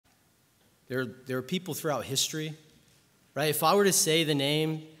There are people throughout history, right? If I were to say the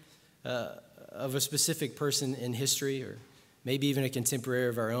name of a specific person in history, or maybe even a contemporary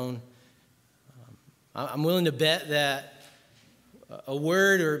of our own, I'm willing to bet that a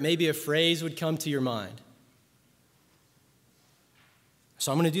word or maybe a phrase would come to your mind.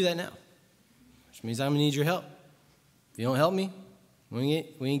 So I'm going to do that now, which means I'm going to need your help. If you don't help me, we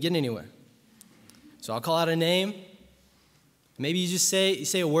ain't getting anywhere. So I'll call out a name. Maybe you just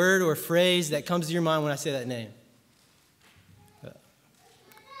say a word or a phrase that comes to your mind when I say that name.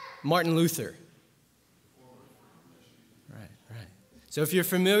 Martin Luther. Right. So if you're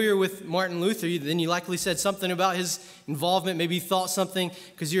familiar with Martin Luther, then you likely said something about his involvement. Maybe you thought something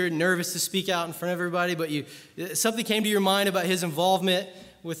because you're nervous to speak out in front of everybody, but something came to your mind about his involvement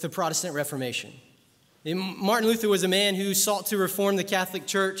with the Protestant Reformation. Martin Luther was a man who sought to reform the Catholic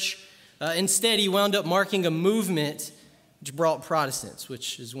Church. Instead, he wound up marking a movement which brought Protestants,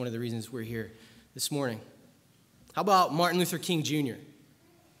 which is one of the reasons we're here this morning. How about Martin Luther King Jr.?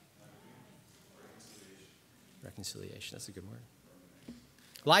 Reconciliation, that's a good word.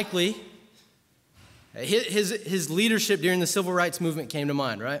 Likely, his leadership during the Civil Rights Movement came to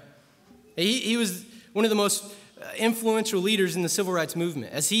mind, right? He was one of the most influential leaders in the Civil Rights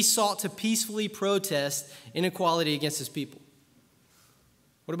Movement as he sought to peacefully protest inequality against his people.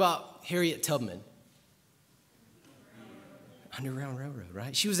 What about Harriet Tubman? Underground Railroad,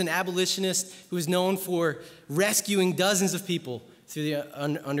 right? She was an abolitionist who was known for rescuing dozens of people through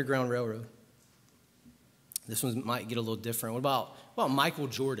the Underground Railroad. This one might get a little different. What about Michael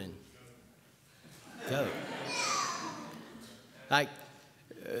Jordan? Go. Like,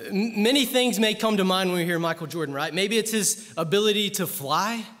 many things may come to mind when we hear Michael Jordan, right? Maybe it's his ability to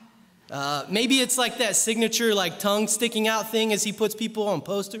fly. Maybe it's like that signature, like tongue sticking out thing as he puts people on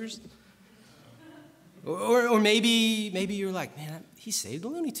posters. Or maybe you're like, man, he saved the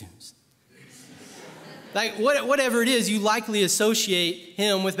Looney Tunes. Like, whatever it is, you likely associate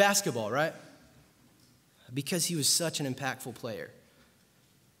him with basketball, right? Because he was such an impactful player.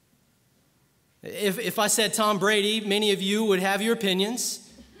 If I said Tom Brady, many of you would have your opinions.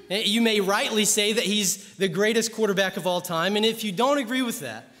 You may rightly say that he's the greatest quarterback of all time. And if you don't agree with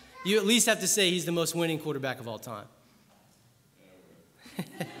that, you at least have to say he's the most winning quarterback of all time.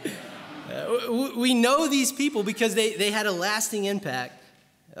 We know these people because they had a lasting impact.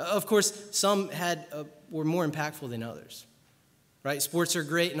 Of course, some were more impactful than others, right? Sports are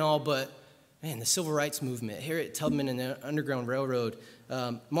great and all, but man, the Civil Rights Movement, Harriet Tubman and the Underground Railroad,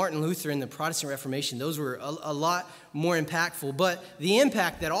 Martin Luther and the Protestant Reformation, those were a lot more impactful. But the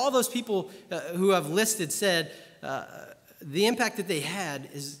impact that all those people who I've listed said, the impact that they had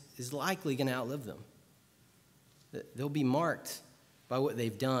is likely going to outlive them. They'll be marked by what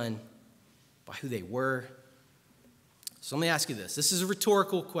they've done, by who they were. So let me ask you this. This is a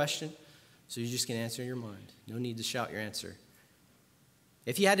rhetorical question, so you're just going to answer in your mind. No need to shout your answer.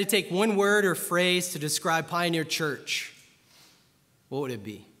 If you had to take one word or phrase to describe Pioneer Church, what would it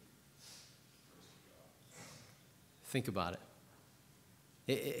be? Think about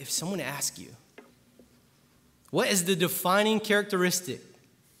it. If someone asked you, what is the defining characteristic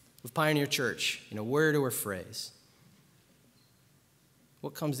of Pioneer Church in a word or a phrase,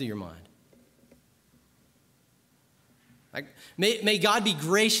 what comes to your mind? May God be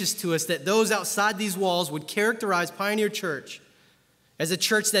gracious to us that those outside these walls would characterize Pioneer Church as a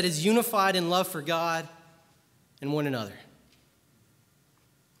church that is unified in love for God and one another.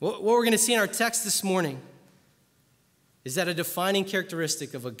 What we're going to see in our text this morning is that a defining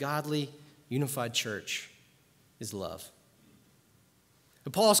characteristic of a godly, unified church is love.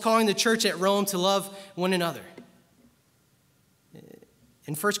 But Paul is calling the church at Rome to love one another.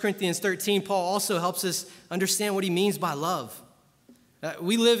 In 1 Corinthians 13, Paul also helps us understand what he means by love.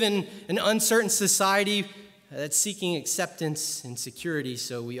 We live in an uncertain society that's seeking acceptance and security,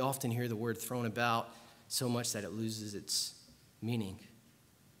 so we often hear the word thrown about so much that it loses its meaning.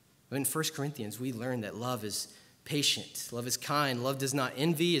 But in 1 Corinthians, we learn that love is patient, love is kind, love does not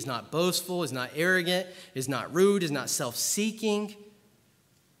envy, is not boastful, is not arrogant, is not rude, is not self-seeking,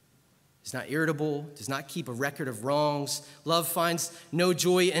 is not irritable, does not keep a record of wrongs. Love finds no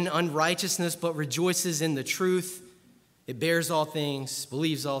joy in unrighteousness, but rejoices in the truth. It bears all things,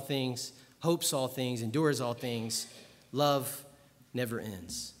 believes all things, hopes all things, endures all things. Love never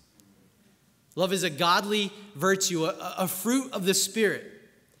ends. Love is a godly virtue, a fruit of the Spirit.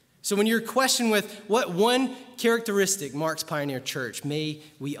 So when you're questioned with what one characteristic marks Pioneer Church, may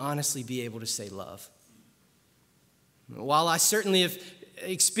we honestly be able to say love. While I certainly have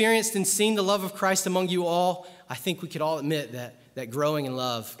experienced and seen the love of Christ among you all, I think we could all admit that growing in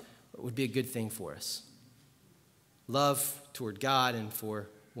love would be a good thing for us. Love toward God and for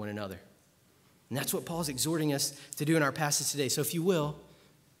one another. And that's what Paul's exhorting us to do in our passage today. So if you will,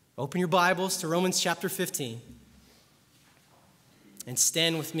 open your Bibles to Romans chapter 15 and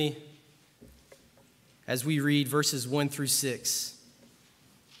stand with me as we read verses 1 through 6.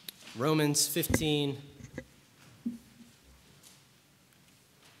 Romans 15,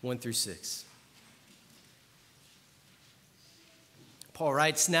 1 through 6. Paul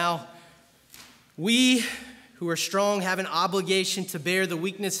writes, "Now, we who are strong have an obligation to bear the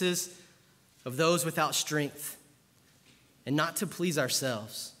weaknesses of those without strength and not to please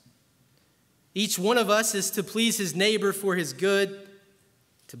ourselves. Each one of us is to please his neighbor for his good,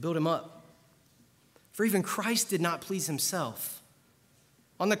 to build him up. For even Christ did not please himself.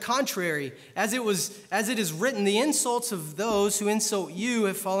 On the contrary, as it is written, the insults of those who insult you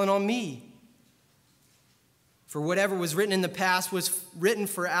have fallen on me. For whatever was written in the past was written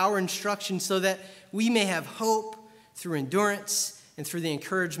for our instruction, so that we may have hope through endurance and through the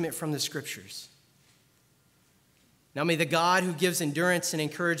encouragement from the Scriptures. Now may the God who gives endurance and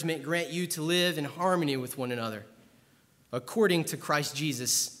encouragement grant you to live in harmony with one another, according to Christ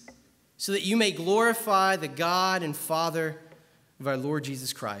Jesus, so that you may glorify the God and Father of our Lord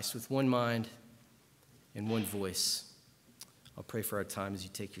Jesus Christ with one mind and one voice." I'll pray for our time as you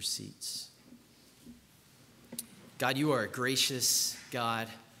take your seats. God, you are a gracious God.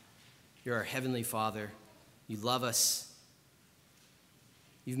 You're our heavenly Father. You love us.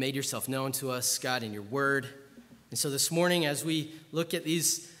 You've made yourself known to us, God, in your word. And so this morning, as we look at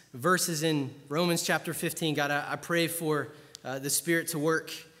these verses in Romans chapter 15, God, I pray for the Spirit to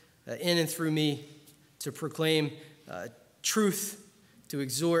work in and through me to proclaim truth, to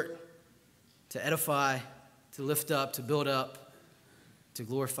exhort, to edify, to lift up, to build up, to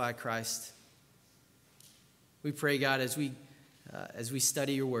glorify Christ. We pray, God, as we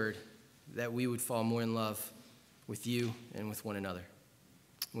study your word, that we would fall more in love with you and with one another.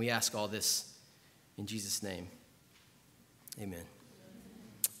 And we ask all this in Jesus' name. Amen.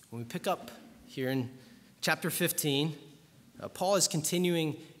 When we pick up here in chapter 15, Paul is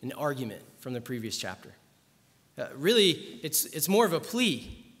continuing an argument from the previous chapter. Really, it's more of a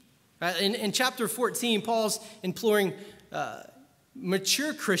plea. In chapter 14, Paul's imploring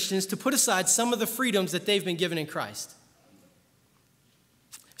mature Christians to put aside some of the freedoms that they've been given in Christ,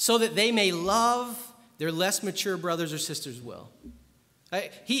 so that they may love their less mature brothers or sisters well.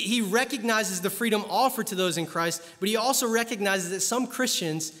 He recognizes the freedom offered to those in Christ, but he also recognizes that some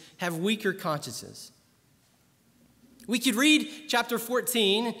Christians have weaker consciences. We could read chapter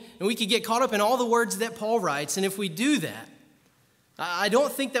 14, and we could get caught up in all the words that Paul writes, and if we do that, I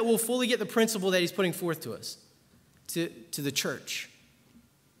don't think that we'll fully get the principle that he's putting forth to us, to the church.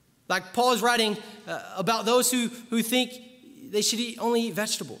 Like Paul is writing about those who think they should only eat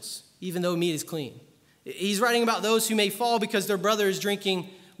vegetables, even though meat is clean. He's writing about those who may fall because their brother is drinking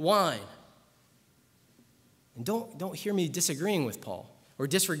wine. And don't hear me disagreeing with Paul or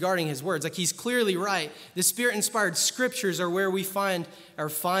disregarding his words. Like, he's clearly right. The Spirit-inspired scriptures are where we find our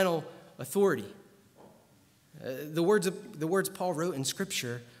final authority. The words Paul wrote in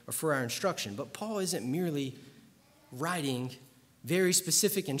Scripture are for our instruction. But Paul isn't merely writing very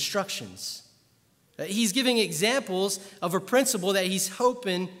specific instructions. He's giving examples of a principle that he's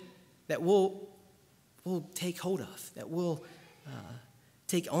hoping that we'll take hold of, that we'll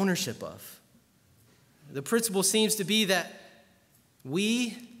take ownership of. The principle seems to be that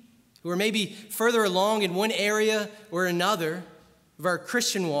we, who are maybe further along in one area or another of our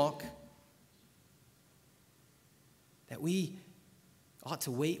Christian walk, that we ought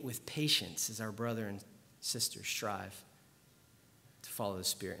to wait with patience as our brother and sister strive to follow the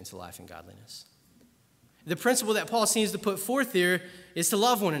Spirit into life and godliness. The principle that Paul seems to put forth here is to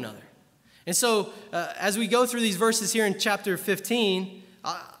love one another. And so as we go through these verses here in chapter 15,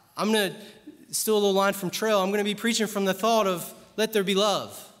 I'm going to steal a little line from Trail. I'm going to be preaching from the thought of let there be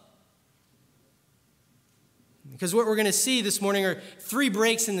love. Because what we're going to see this morning are 3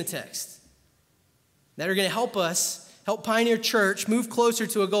 breaks in the text that are going to help Pioneer Church move closer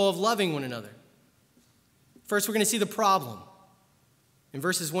to a goal of loving one another. First, we're going to see the problem in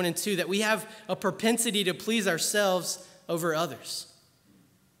verses 1 and 2, that we have a propensity to please ourselves over others.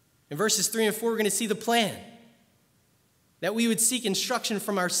 In verses 3 and 4, we're going to see the plan, that we would seek instruction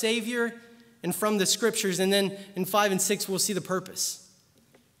from our Savior and from the Scriptures. And then in 5 and 6, we'll see the purpose,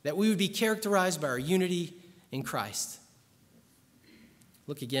 that we would be characterized by our unity in Christ.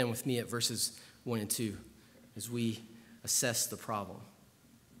 Look again with me at verses 1 and 2 as we assess the problem.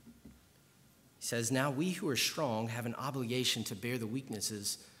 He says, "Now we who are strong have an obligation to bear the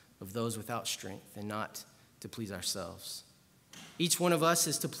weaknesses of those without strength and not to please ourselves. Each one of us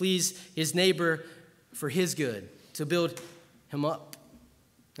is to please his neighbor for his good, to build him up.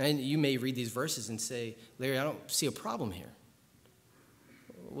 And you may read these verses and say, Larry, I don't see a problem here.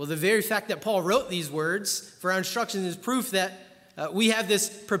 Well, the very fact that Paul wrote these words for our instruction is proof that we have this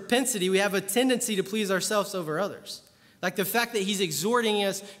propensity, we have a tendency to please ourselves over others. Like the fact that he's exhorting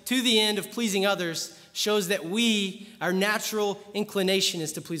us to the end of pleasing others shows that our natural inclination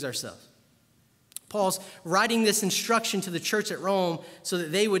is to please ourselves. Paul's writing this instruction to the church at Rome so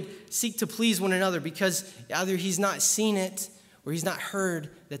that they would seek to please one another because either he's not seen it or he's not heard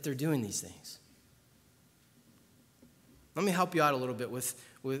that they're doing these things. Let me help you out a little bit with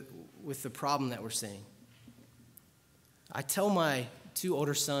the problem that we're seeing. I tell my 2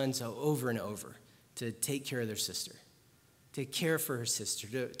 older sons over and over to take care of their sister, to care for her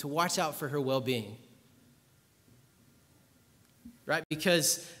sister, to watch out for her well-being. Right?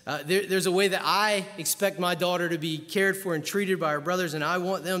 Because there's a way that I expect my daughter to be cared for and treated by her brothers, and I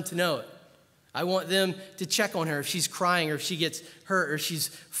want them to know it. I want them to check on her if she's crying or if she gets hurt or she's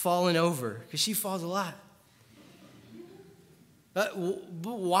fallen over, because she falls a lot. But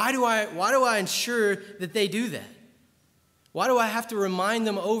why do I ensure that they do that? Why do I have to remind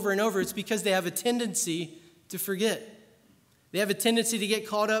them over and over? It's because they have a tendency to forget. They have a tendency to get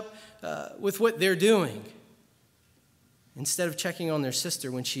caught up with what they're doing instead of checking on their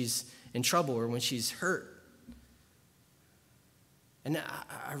sister when she's in trouble or when she's hurt. And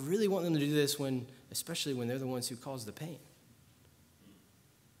I really want them to do this especially when they're the ones who cause the pain.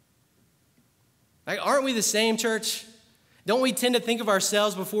 Like, aren't we the same, church? Don't we tend to think of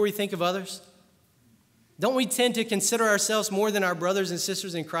ourselves before we think of others? Don't we tend to consider ourselves more than our brothers and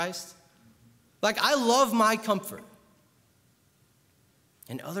sisters in Christ? Like, I love my comfort.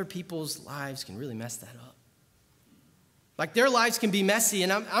 And other people's lives can really mess that up. Like, their lives can be messy,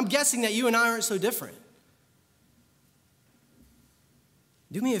 and I'm guessing that you and I aren't so different.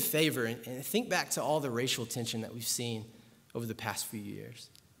 Do me a favor and think back to all the racial tension that we've seen over the past few years.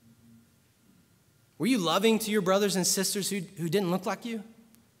 Were you loving to your brothers and sisters who didn't look like you?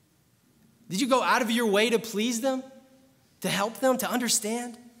 Did you go out of your way to please them, to help them, to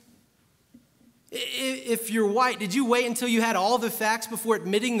understand? If you're white, did you wait until you had all the facts before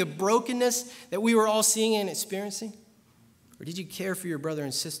admitting the brokenness that we were all seeing and experiencing? Or did you care for your brother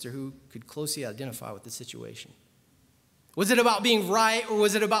and sister who could closely identify with the situation? Was it about being right, or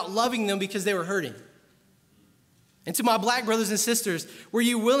was it about loving them because they were hurting? And to my black brothers and sisters, were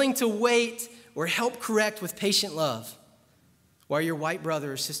you willing to wait or help correct with patient love while your white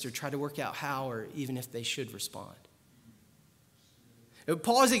brother or sister tried to work out how or even if they should respond?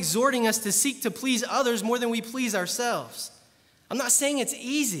 Paul is exhorting us to seek to please others more than we please ourselves. I'm not saying it's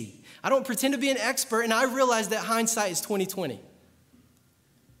easy. I don't pretend to be an expert, and I realize that hindsight is 20/20.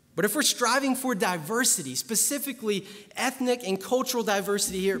 But if we're striving for diversity, specifically ethnic and cultural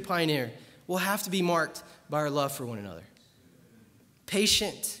diversity here at Pioneer, we'll have to be marked by our love for one another.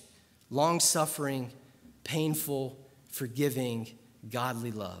 Patient, long-suffering, painful, forgiving,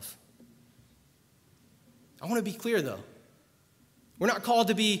 godly love. I want to be clear, though. We're not called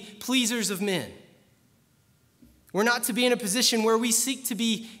to be pleasers of men. We're not to be in a position where we seek to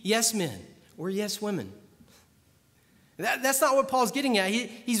be yes men or yes women. That's not what Paul's getting at.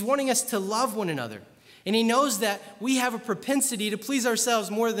 He's wanting us to love one another. And he knows that we have a propensity to please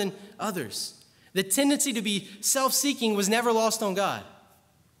ourselves more than others. The tendency to be self-seeking was never lost on God.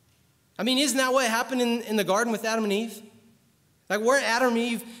 I mean, isn't that what happened in the garden with Adam and Eve? Like, weren't Adam and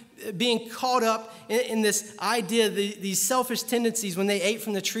Eve being caught up in this idea, these selfish tendencies when they ate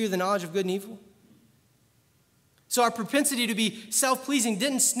from the tree of the knowledge of good and evil? So our propensity to be self-pleasing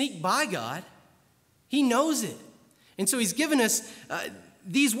didn't sneak by God. He knows it. And so he's given us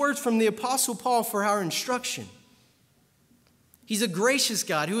these words from the Apostle Paul for our instruction. He's a gracious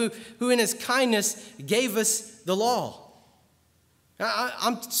God who in his kindness gave us the law.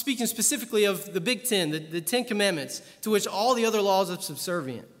 I'm speaking specifically of the Big Ten, the 10 Commandments, to which all the other laws are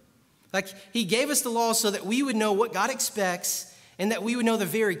subservient. Like, he gave us the law so that we would know what God expects and that we would know the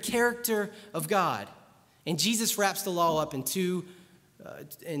very character of God. And Jesus wraps the law up in two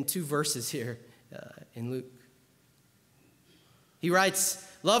verses here in Luke. He writes,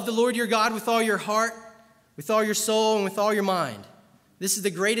 "Love the Lord your God with all your heart, with all your soul, and with all your mind. This is the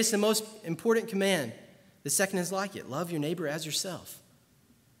greatest and most important command. The second is like it. Love your neighbor as yourself."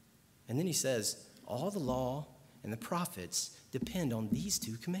 And then he says, all the law and the prophets depend on these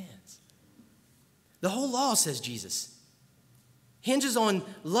 2 commands. The whole law, says Jesus, hinges on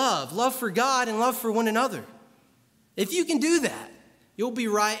love for God and love for one another. If you can do that, you'll be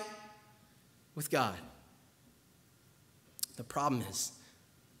right with God. The problem is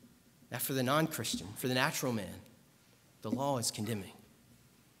that for the non-Christian, for the natural man, the law is condemning.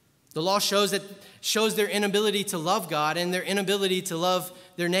 The law shows their inability to love God and their inability to love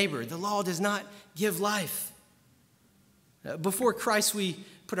their neighbor. The law does not give life. Before we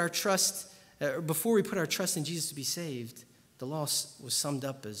put our trust in Jesus to be saved, the law was summed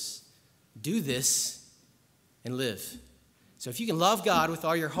up as, do this and live. So if you can love God with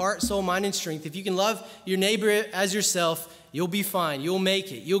all your heart, soul, mind, and strength, if you can love your neighbor as yourself, you'll be fine. You'll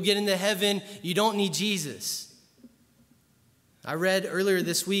make it. You'll get into heaven. You don't need Jesus. I read earlier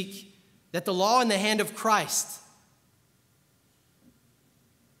this week that the law in the hand of Christ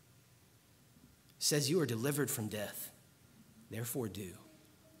says you are delivered from death. Therefore do.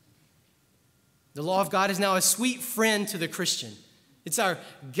 The law of God is now a sweet friend to the Christian. It's our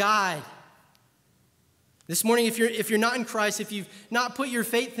guide. This morning, if you're not in Christ, if you've not put your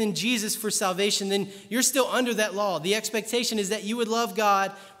faith in Jesus for salvation, then you're still under that law. The expectation is that you would love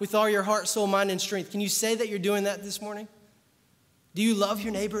God with all your heart, soul, mind, and strength. Can you say that you're doing that this morning? Do you love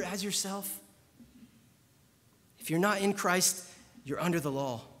your neighbor as yourself? If you're not in Christ, you're under the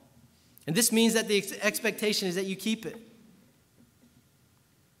law. And this means that the expectation is that you keep it.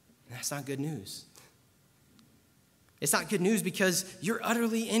 And that's not good news. It's not good news because you're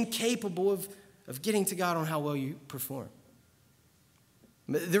utterly incapable of getting to God on how well you perform.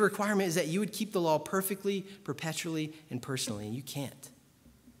 The requirement is that you would keep the law perfectly, perpetually, and personally, and you can't.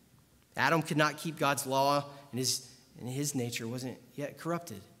 Adam could not keep God's law, and his nature wasn't yet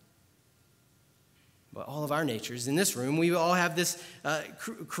corrupted. But all of our natures in this room, we all have this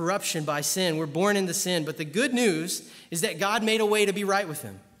corruption by sin. We're born into sin. But the good news is that God made a way to be right with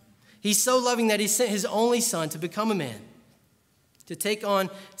him. He's so loving that he sent his only son to become a man, to take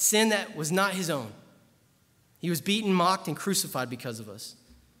on sin that was not his own. He was beaten, mocked, and crucified because of us.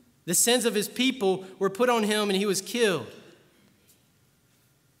 The sins of his people were put on him, and he was killed.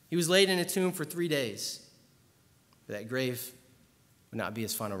 He was laid in a tomb for 3 days. But that grave would not be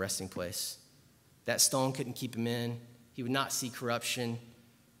his final resting place. That stone couldn't keep him in. He would not see corruption.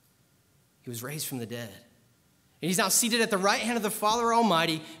 He was raised from the dead. And he's now seated at the right hand of the Father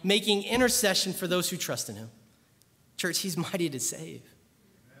Almighty, making intercession for those who trust in him. Church, he's mighty to save.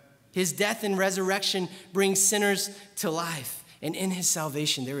 His death and resurrection brings sinners to life. And in his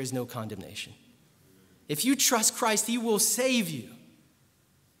salvation, there is no condemnation. If you trust Christ, he will save you.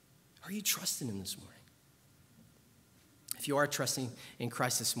 Are you trusting him this morning? If you are trusting in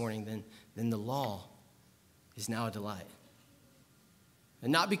Christ this morning, then the law is now a delight.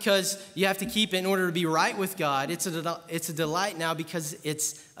 And not because you have to keep it in order to be right with God. It's a delight now because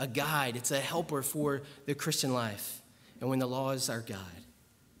it's a guide. It's a helper for the Christian life. And when the law is our guide,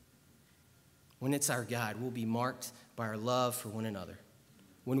 when it's our guide, we'll be marked by our love for one another.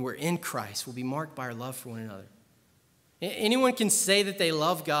 When we're in Christ, we'll be marked by our love for one another. Anyone can say that they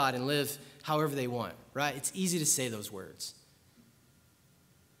love God and live however they want, right? It's easy to say those words.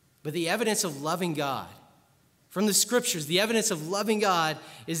 But the evidence of loving God, from the scriptures, the evidence of loving God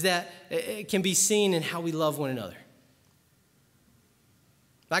is that it can be seen in how we love one another.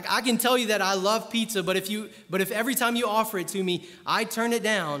 Like, I can tell you that I love pizza, but if every time you offer it to me, I turn it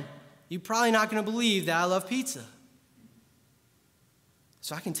down, you're probably not going to believe that I love pizza.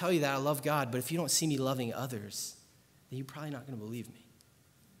 So I can tell you that I love God, but if you don't see me loving others, then you're probably not going to believe me.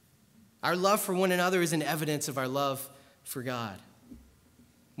 Our love for one another is an evidence of our love for God.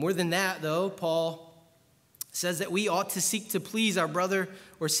 More than that, though, Paul says that we ought to seek to please our brother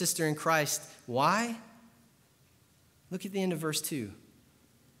or sister in Christ. Why? Look at the end of verse 2.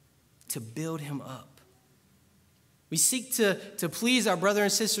 To build him up. We seek to please our brother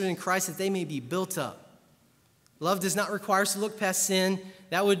and sister in Christ that they may be built up. Love does not require us to look past sin.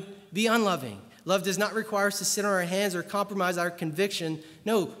 That would be unloving. Love does not require us to sit on our hands or compromise our conviction.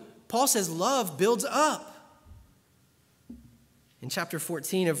 No, Paul says love builds up. In chapter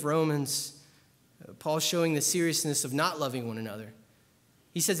 14 of Romans, Paul's showing the seriousness of not loving one another.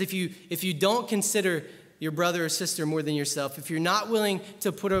 He says if you don't consider your brother or sister more than yourself, if you're not willing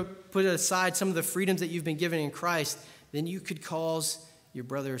to put aside some of the freedoms that you've been given in Christ, then you could cause your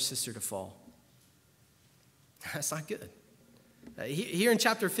brother or sister to fall. That's not good. Here in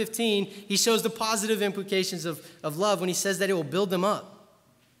chapter 15, he shows the positive implications of love when he says that it will build them up.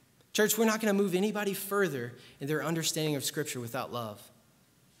 Church, we're not going to move anybody further in their understanding of Scripture without love.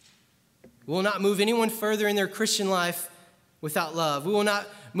 We will not move anyone further in their Christian life without love. We will not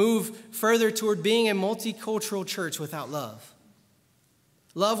move further toward being a multicultural church without love.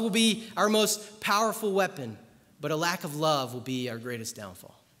 Love will be our most powerful weapon, but a lack of love will be our greatest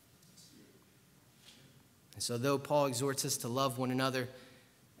downfall. And so though Paul exhorts us to love one another,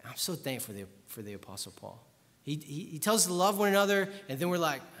 I'm so thankful for the Apostle Paul. He tells us to love one another, and then we're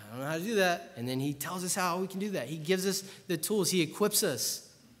like, I don't know how to do that. And then he tells us how we can do that. He gives us the tools. He equips us.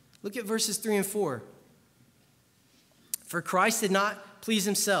 Look at verses 3 and 4. For Christ did not please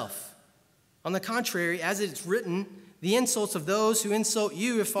himself. On the contrary, as it's written, the insults of those who insult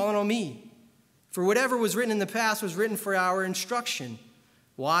you have fallen on me. For whatever was written in the past was written for our instruction.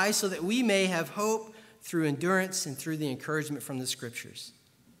 Why? So that we may have hope through endurance and through the encouragement from the Scriptures.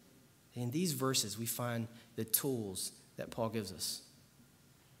 In these verses, we find the tools that Paul gives us.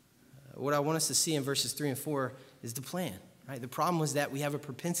 What I want us to see in verses 3 and 4 is the plan. Right? The problem was that we have a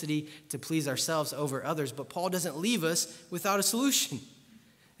propensity to please ourselves over others, but Paul doesn't leave us without a solution.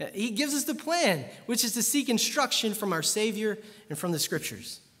 He gives us the plan, which is to seek instruction from our Savior and from the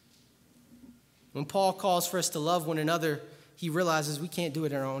Scriptures. When Paul calls for us to love one another, he realizes we can't do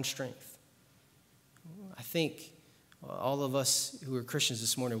it in our own strength. I think all of us who are Christians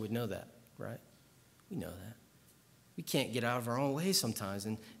this morning would know that, right? We know that. We can't get out of our own way sometimes.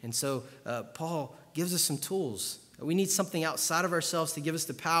 And so Paul gives us some tools. We need something outside of ourselves to give us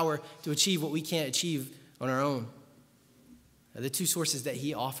the power to achieve what we can't achieve on our own. The two sources that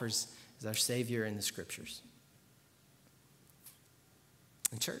he offers is our Savior and the Scriptures.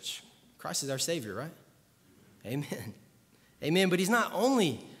 In church, Christ is our Savior, right? Amen. Amen. But he's not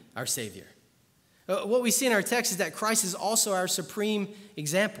only our Savior. What we see in our text is that Christ is also our supreme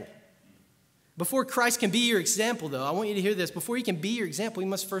example. Before Christ can be your example, though, I want you to hear this. Before he can be your example, he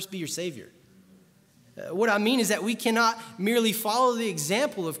must first be your Savior. What I mean is that we cannot merely follow the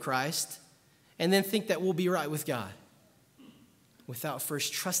example of Christ and then think that we'll be right with God without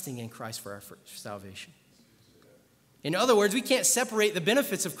first trusting in Christ for our salvation. In other words, we can't separate the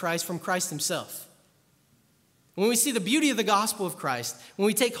benefits of Christ from Christ himself. When we see the beauty of the gospel of Christ, when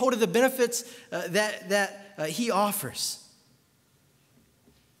we take hold of the benefits that he offers,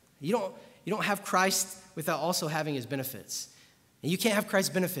 you don't have Christ without also having his benefits. And you can't have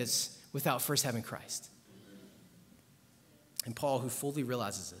Christ's benefits without first having Christ. And Paul, who fully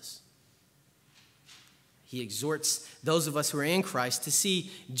realizes this, he exhorts those of us who are in Christ to see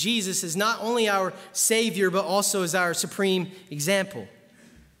Jesus as not only our Savior, but also as our supreme example.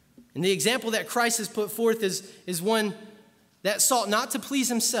 And the example that Christ has put forth is one that sought not to please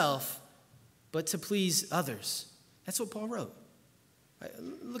himself, but to please others. That's what Paul wrote.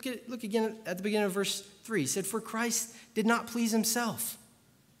 Look again at the beginning of verse 3. He said, for Christ did not please himself.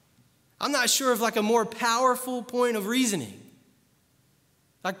 I'm not sure of like a more powerful point of reasoning.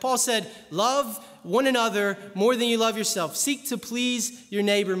 Like Paul said, love one another more than you love yourself. Seek to please your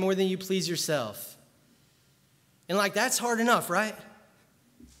neighbor more than you please yourself. And like that's hard enough, right?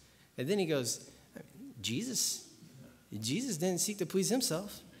 And then he goes, Jesus didn't seek to please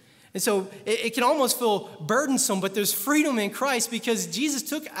himself. And so it can almost feel burdensome, but there's freedom in Christ because Jesus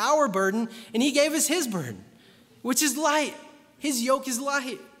took our burden and he gave us his burden, which is light. His yoke is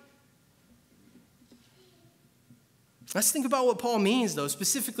light. Let's think about what Paul means, though,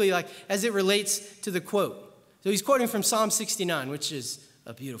 specifically like as it relates to the quote. So he's quoting from Psalm 69, which is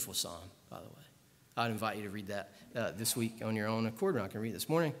a beautiful psalm, by the way. I'd invite you to read that this week on your own accord. We're not going to read it this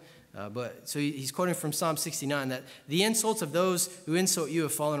morning. So he's quoting from Psalm 69 that the insults of those who insult you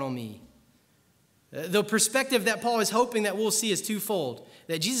have fallen on me. The perspective that Paul is hoping that we'll see is twofold.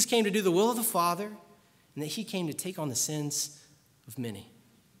 That Jesus came to do the will of the Father and that he came to take on the sins of many.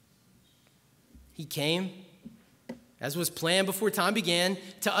 He came, as was planned before time began,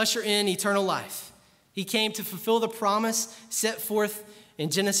 to usher in eternal life. He came to fulfill the promise set forth in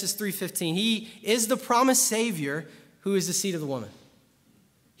Genesis 3:15. He is the promised Savior who is the seed of the woman.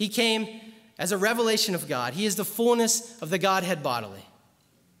 He came as a revelation of God. He is the fullness of the Godhead bodily.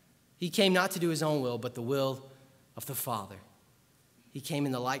 He came not to do his own will, but the will of the Father. He came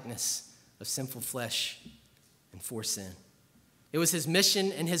in the likeness of sinful flesh and for sin. It was his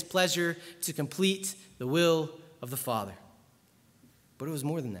mission and his pleasure to complete the will of the Father. But it was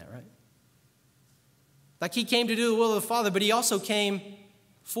more than that, right? Like he came to do the will of the Father, but he also came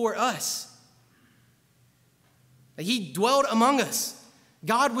for us. Like he dwelled among us.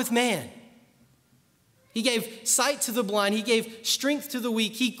 God with man. He gave sight to the blind. He gave strength to the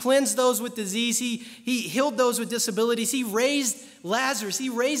weak. He cleansed those with disease. He healed those with disabilities. He raised Lazarus. He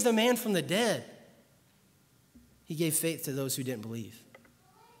raised a man from the dead. He gave faith to those who didn't believe.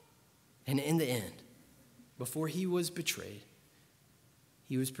 And in the end, before he was betrayed,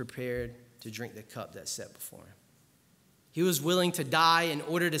 he was prepared to drink the cup that's set before him. He was willing to die in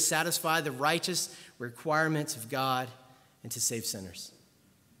order to satisfy the righteous requirements of God and to save sinners.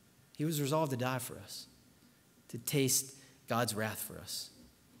 He was resolved to die for us, to taste God's wrath for us.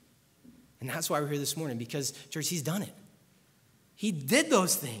 And that's why we're here this morning, because, church, he's done it. He did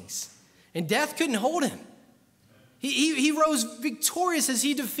those things, and death couldn't hold him. He rose victorious as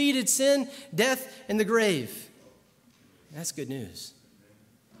he defeated sin, death, and the grave. And that's good news.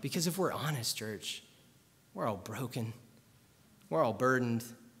 Because if we're honest, church, we're all broken. We're all burdened.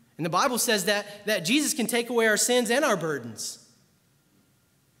 And the Bible says that Jesus can take away our sins and our burdens.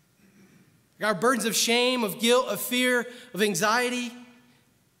 Our burdens of shame, of guilt, of fear, of anxiety.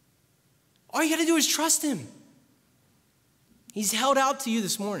 All you got to do is trust him. He's held out to you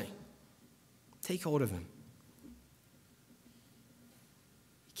this morning. Take hold of him.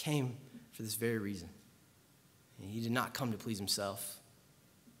 He came for this very reason. And he did not come to please himself.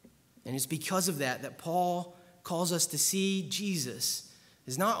 And it's because of that Paul calls us to see Jesus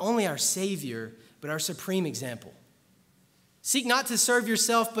as not only our Savior, but our supreme example. Seek not to serve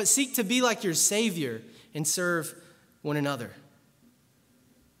yourself, but seek to be like your Savior and serve one another.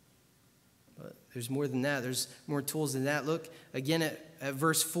 But there's more than that. There's more tools than that. Look again at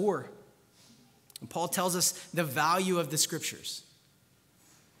verse 4. And Paul tells us the value of the Scriptures,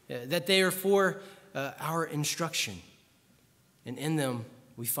 that they are for our instruction. And in them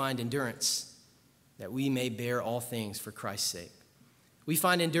we find endurance, that we may bear all things for Christ's sake. We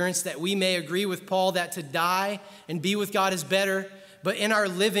find endurance that we may agree with Paul that to die and be with God is better, but in our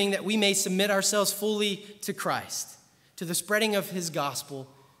living that we may submit ourselves fully to Christ, to the spreading of his gospel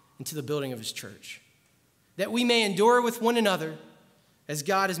and to the building of his church. That we may endure with one another as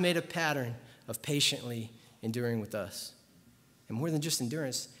God has made a pattern of patiently enduring with us. And more than just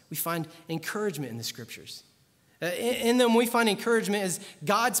endurance, we find encouragement in the Scriptures. In them, we find encouragement as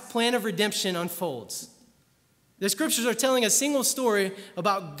God's plan of redemption unfolds. The Scriptures are telling a single story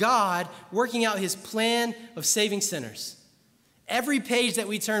about God working out his plan of saving sinners. Every page that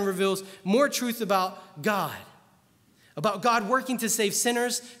we turn reveals more truth about God working to save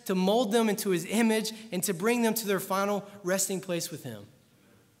sinners, to mold them into his image, and to bring them to their final resting place with him.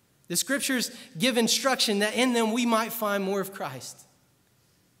 The Scriptures give instruction that in them we might find more of Christ,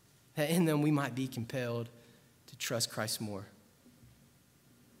 that in them we might be compelled to trust Christ more.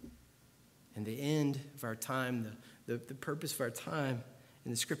 And the end of our time, the purpose of our time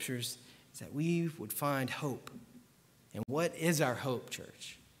in the Scriptures is that we would find hope. And what is our hope,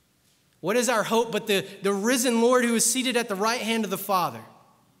 church? What is our hope but the risen Lord who is seated at the right hand of the Father,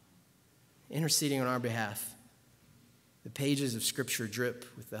 interceding on our behalf? The pages of Scripture drip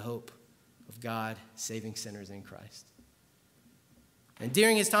with the hope of God saving sinners in Christ. And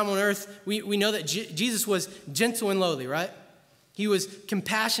during his time on earth, we know that Jesus was gentle and lowly, right? He was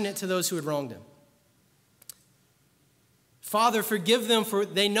compassionate to those who had wronged him. Father, forgive them, for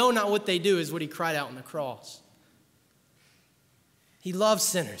they know not what they do, is what he cried out on the cross. He loved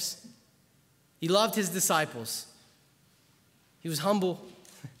sinners. He loved his disciples. He was humble.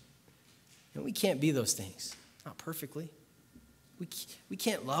 And we can't be those things, not perfectly. We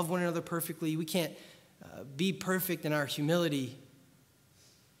can't love one another perfectly. We can't be perfect in our humility.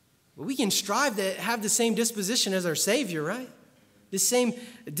 But we can strive to have the same disposition as our Savior, right? The same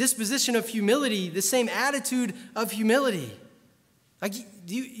disposition of humility, the same attitude of humility. Like,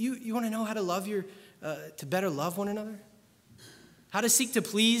 do you want to know how to love to better love one another? How to seek to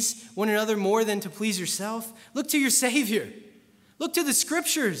please one another more than to please yourself? Look to your Savior. Look to the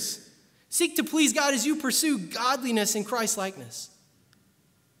Scriptures. Seek to please God as you pursue godliness and Christ-likeness.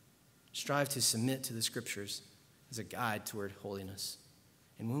 Strive to submit to the Scriptures as a guide toward holiness.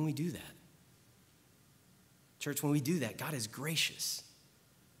 And when we do that, church, when we do that, God is gracious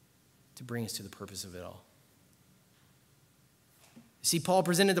to bring us to the purpose of it all. See, Paul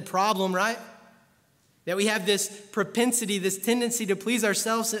presented the problem, right? That we have this propensity, this tendency to please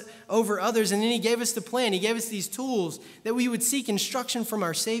ourselves over others. And then he gave us the plan. He gave us these tools that we would seek instruction from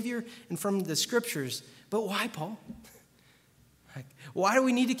our Savior and from the Scriptures. But why, Paul? Why do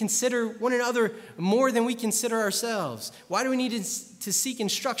we need to consider one another more than we consider ourselves? Why do we need to seek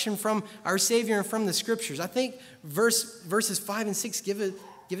instruction from our Savior and from the Scriptures? I think verses 5 and 6 give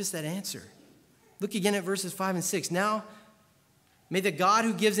us that answer. Look again at verses 5 and 6. Now, may the God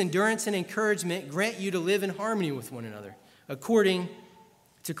who gives endurance and encouragement grant you to live in harmony with one another, according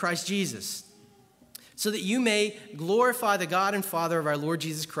to Christ Jesus, so that you may glorify the God and Father of our Lord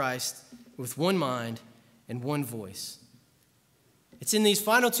Jesus Christ with one mind and one voice. It's in these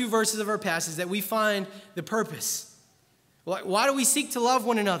final two verses of our passage that we find the purpose. Why do we seek to love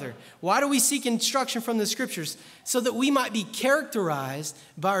one another? Why do we seek instruction from the Scriptures? So that we might be characterized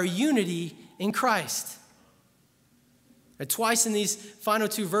by our unity in Christ. Twice in these final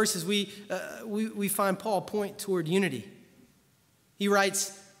two verses, we find Paul point toward unity. He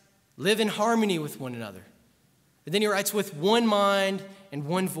writes, live in harmony with one another. And then he writes, with one mind and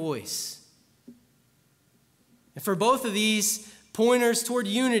one voice. And for both of these pointers toward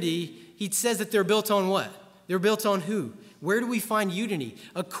unity, he says that they're built on what? They're built on who? Where do we find unity?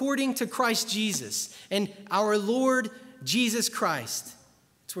 According to Christ Jesus and our Lord Jesus Christ.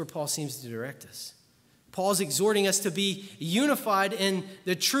 That's where Paul seems to direct us. Paul's exhorting us to be unified in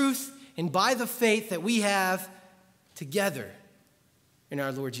the truth and by the faith that we have together in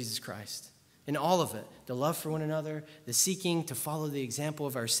our Lord Jesus Christ. In all of it, the love for one another, the seeking to follow the example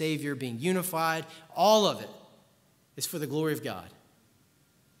of our Savior, being unified, all of it is for the glory of God.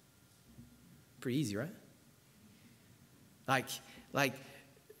 Pretty easy, right? Like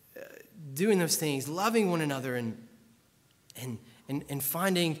doing those things, loving one another and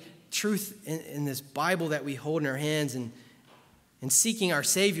finding truth in this Bible that we hold in our hands and seeking our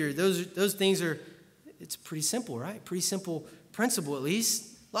Savior, those things it's pretty simple, right? Pretty simple principle at least.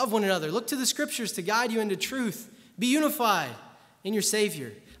 Love one another. Look to the scriptures to guide you into truth. Be unified in your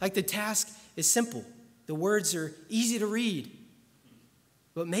Savior. Like the task is simple. The words are easy to read.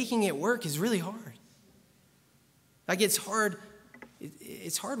 But making it work is really hard. Like it's hard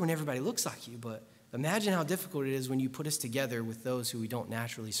when everybody looks like you, but imagine how difficult it is when you put us together with those who we don't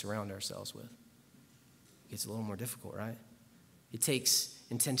naturally surround ourselves with. It gets a little more difficult, right? It takes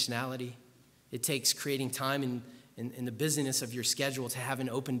intentionality. It takes creating time in the busyness of your schedule to have an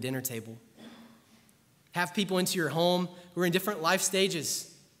open dinner table. Have people into your home who are in different life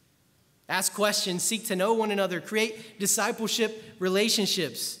stages. Ask questions, seek to know one another, create discipleship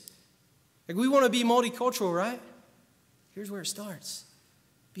relationships. Like we want to be multicultural, right? Here's where it starts.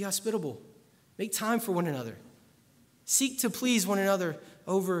 Be hospitable. Make time for one another. Seek to please one another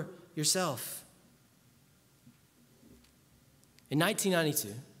over yourself. In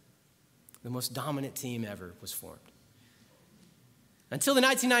 1992, the most dominant team ever was formed. Until the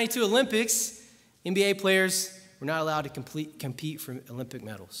 1992 Olympics, NBA players were not allowed to compete for Olympic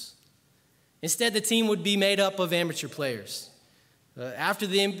medals. Instead, the team would be made up of amateur players. After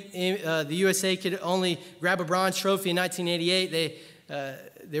the USA could only grab a bronze trophy in 1988,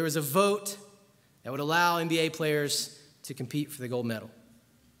 there was a vote that would allow NBA players to compete for the gold medal.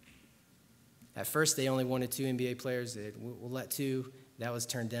 At first, they only wanted 2 NBA players. We'll let 2. That was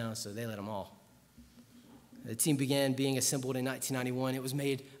turned down, so they let them all. The team began being assembled in 1991. It was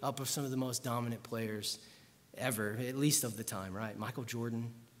made up of some of the most dominant players ever, at least of the time, right? Michael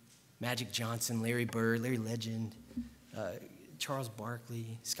Jordan, Magic Johnson, Larry Bird, Larry Legend, Charles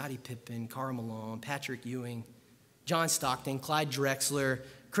Barkley, Scottie Pippen, Karl Malone, Patrick Ewing, John Stockton, Clyde Drexler,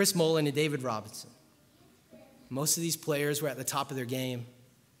 Chris Mullin, and David Robinson. Most of these players were at the top of their game.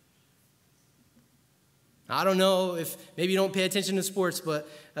 I don't know if maybe you don't pay attention to sports, but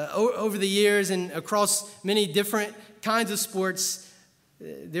over the years and across many different kinds of sports,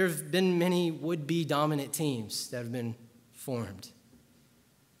 there have been many would-be dominant teams that have been formed.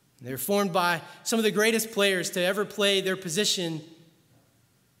 They're formed by some of the greatest players to ever play their position.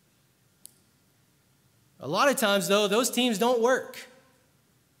 A lot of times, though, those teams don't work,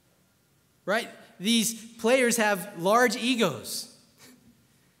 right? These players have large egos.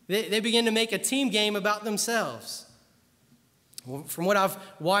 They begin to make a team game about themselves. Well, from what I've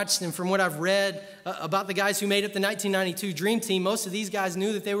watched and from what I've read about the guys who made up the 1992 Dream Team, most of these guys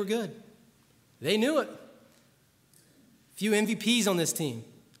knew that they were good. They knew it. Few MVPs on this team.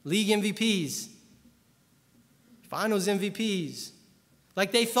 League MVPs. Finals MVPs.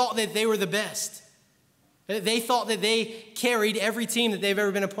 Like they thought that they were the best. They thought that they carried every team that they've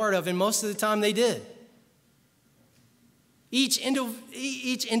ever been a part of, and most of the time they did. Each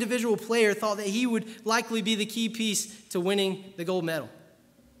individual player thought that he would likely be the key piece to winning the gold medal.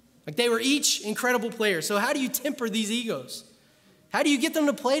 Like they were each incredible players. So how do you temper these egos? How do you get them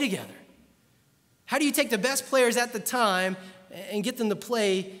to play together? How do you take the best players at the time and get them to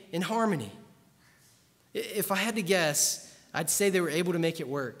play in harmony? If I had to guess, I'd say they were able to make it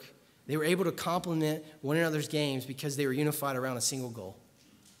work. They were able to complement one another's games because they were unified around a single goal: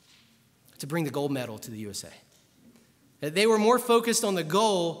 to bring the gold medal to the USA. They were more focused on the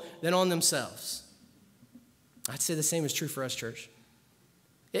goal than on themselves. I'd say the same is true for us, church.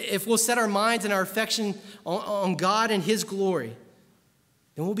 If we'll set our minds and our affection on God and His glory,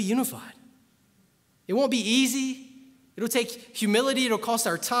 then we'll be unified. It won't be easy. It'll take humility. It'll cost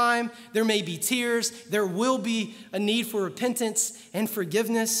our time. There may be tears. There will be a need for repentance and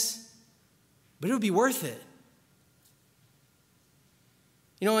forgiveness, but it'll be worth it.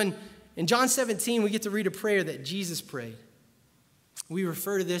 You know, in John 17, we get to read a prayer that Jesus prayed. We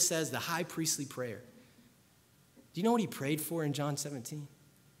refer to this as the high priestly prayer. Do you know what He prayed for in John 17?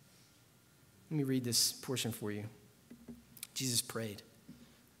 Let me read this portion for you. Jesus prayed,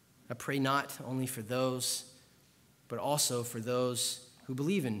 "I pray not only for those, but also for those who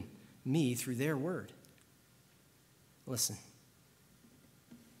believe in me through their word." Listen.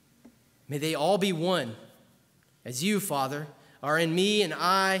 "May they all be one, as you, Father, are in me and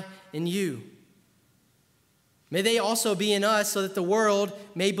I in you. May they also be in us so that the world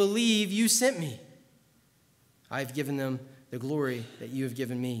may believe you sent me. I have given them the glory that you have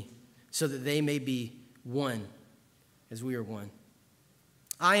given me, so that they may be one as we are one.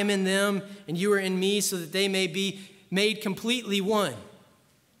 I am in them and you are in me, so that they may be made completely one.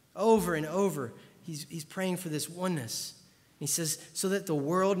 Over and over, he's praying for this oneness. He says, so that the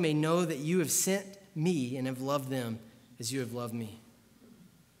world may know that you have sent me and have loved them as you have loved me.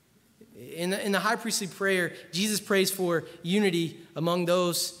 In the high priestly prayer, Jesus prays for unity among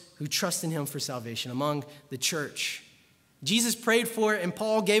those who trust in him for salvation, among the church. Jesus prayed for it, and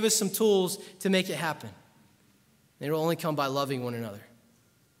Paul gave us some tools to make it happen. And it will only come by loving one another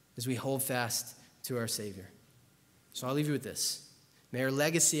as we hold fast to our Savior. So I'll leave you with this. May our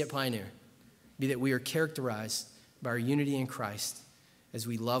legacy at Pioneer be that we are characterized by our unity in Christ as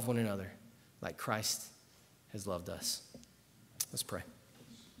we love one another like Christ has loved us. Let's pray.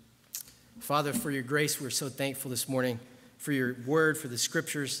 Father, for your grace, we're so thankful this morning for your word, for the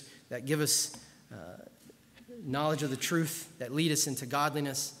scriptures that give us knowledge of the truth, that lead us into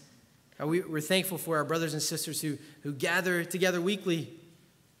godliness. We're thankful for our brothers and sisters who gather together weekly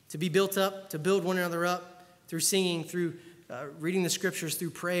to be built up, to build one another up through singing, through reading the scriptures, through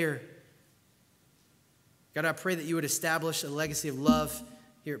prayer. God, I pray that you would establish a legacy of love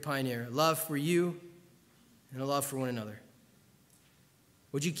here at Pioneer, a love for you and a love for one another.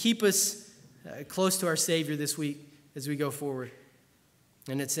 Would you keep us close to our Savior this week as we go forward?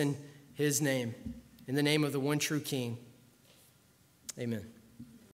 And it's in his name, in the name of the one true King. Amen.